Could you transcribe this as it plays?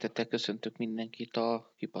Szeretettel köszöntök mindenkit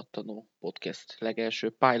a Kipattanó podcast legelső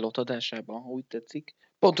pilot adásában, ha úgy tetszik.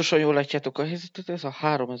 Pontosan jól látjátok a helyzetet, ez a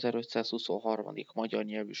 3523. magyar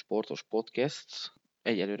nyelvű sportos podcast.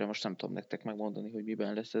 Egyelőre most nem tudom nektek megmondani, hogy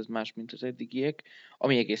miben lesz ez más, mint az eddigiek.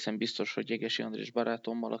 Ami egészen biztos, hogy Jegesi András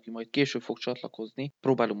barátommal, aki majd később fog csatlakozni,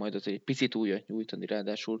 próbálunk majd azért egy picit újat nyújtani,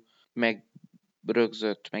 ráadásul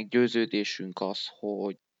megrögzött, meggyőződésünk az,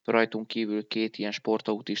 hogy rajtunk kívül két ilyen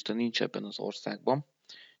sportautista nincs ebben az országban.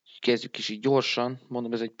 Kezdjük is így gyorsan,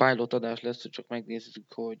 mondom, ez egy pilot adás lesz, hogy csak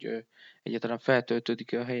megnézzük, hogy egyáltalán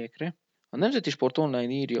feltöltődik-e a helyekre. A Nemzeti Sport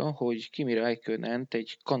Online írja, hogy Kimi Räikkönent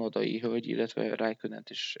egy kanadai hölgy, illetve Räikkönent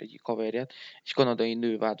és egyik haverját, egy kanadai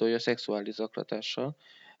nő vádolja szexuális zaklatással.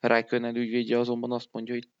 Räikkönen ügyvédje azonban azt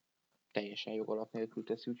mondja, hogy teljesen jogalap nélkül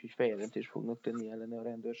teszi, úgyhogy feljelentést fognak tenni ellene a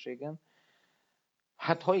rendőrségen.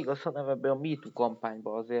 Hát ha igaz, hanem ebbe a MeToo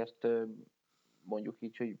kampányba azért mondjuk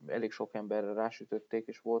így, hogy elég sok emberre rásütötték,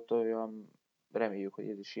 és volt olyan, reméljük, hogy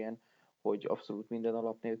ez is ilyen, hogy abszolút minden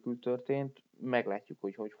alap nélkül történt. Meglátjuk,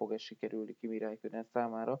 hogy fog ez sikerülni Kimi Räikkönen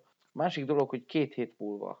számára. Másik dolog, hogy 2 hét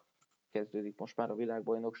múlva kezdődik most már a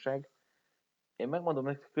világbajnokság. Én megmondom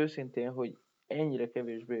nektek őszintén, hogy ennyire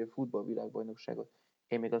kevésbé futballvilágbajnokságot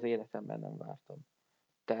én még az életemben nem vártam.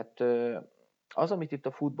 Tehát az, amit itt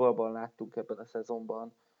a futballban láttunk ebben a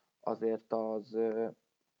szezonban, azért az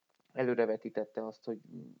előrevetítette azt, hogy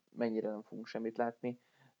mennyire nem fogunk semmit látni.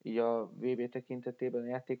 Így a VB tekintetében a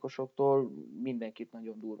játékosoktól mindenkit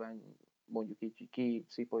nagyon durván, mondjuk így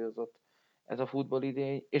kiszipolyozott ez a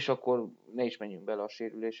futballidény, és akkor ne is menjünk bele a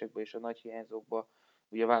sérülésekbe és a nagy hiányzókba.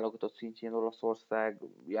 Ugye a válogatott szintjén Olaszország,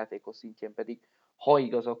 játékos szintjén pedig, ha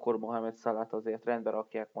igaz, akkor Mohamed Salah azért rendbe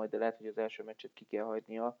rakják majd, de lehet, hogy az első meccset ki kell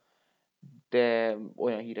hagynia, de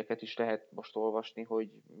olyan híreket is lehet most olvasni,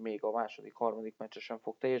 hogy még a második, harmadik meccse sem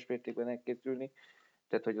fog teljes mértékben elkészülni,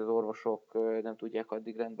 tehát hogy az orvosok nem tudják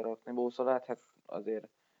addig rendbe rakni Mo Salát, hát azért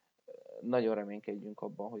nagyon reménykedjünk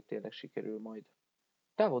abban, hogy tényleg sikerül majd.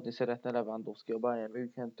 Távolodni szeretne Lewandowski a Bayern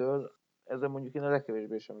Münchentől, ezzel mondjuk én a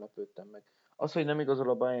legkevésbé sem lepődtem meg. Az, hogy nem igazol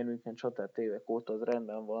a Bayern München csatát évek óta, az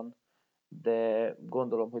rendben van, de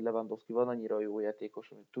gondolom, hogy Lewandowski van annyira jó játékos,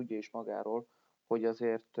 hogy tudja is magáról, hogy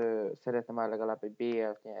azért szeretne már legalább egy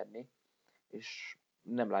BL-t nyerni, és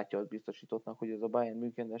nem látja azt biztosítottnak, hogy ez a Bayern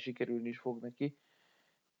Münchennel sikerülni is fog neki.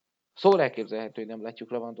 Szóval elképzelhető, hogy nem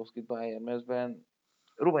látjuk Lewandowskit Bayern mezben.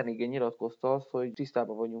 Rummenigge nyilatkozta azt, hogy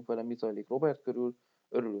tisztában vagyunk vele, mi zajlik Robert körül,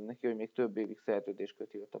 örülünk neki, hogy még több évig szerződést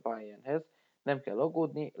köti ott a Bayernhez. Nem kell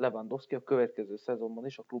aggódni, Lewandowski a következő szezonban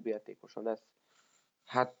is a klubjátékosa lesz.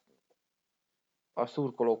 Hát a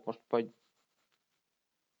szurkolók most vagy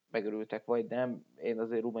megörültek, vagy nem. Én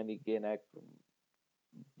azért Rummenigge-nek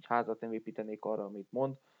házat nem építenék arra, amit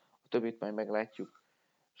mond. A többit majd meglátjuk.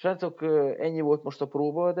 Srácok, ennyi volt most a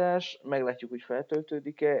próbaadás, meglátjuk, hogy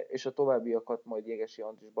feltöltődik-e, és a továbbiakat majd Jegesi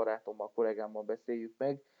Andris barátommal, kollégámmal beszéljük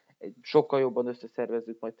meg. Sokkal jobban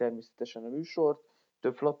összeszervezzük majd természetesen a műsort,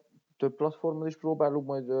 több platformon is próbálunk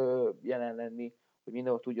majd jelen lenni, hogy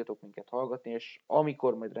mindenhol tudjatok minket hallgatni, és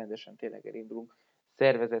amikor majd rendesen tényleg elindulunk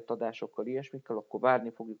szervezett adásokkal, ilyesmikkel, akkor várni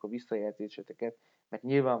fogjuk a visszajelzéseteket, mert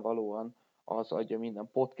nyilvánvalóan az adja minden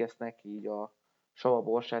podcastnek így a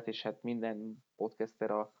savaborsát, és hát minden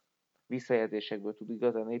podcaster a visszajelzésekből tud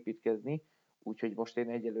igazán építkezni, úgyhogy most én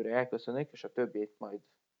egyelőre elköszönök, és a többét majd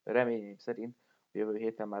reményeim szerint jövő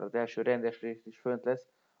héten már az első rendes rész is fönt lesz,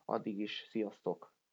 addig is sziasztok!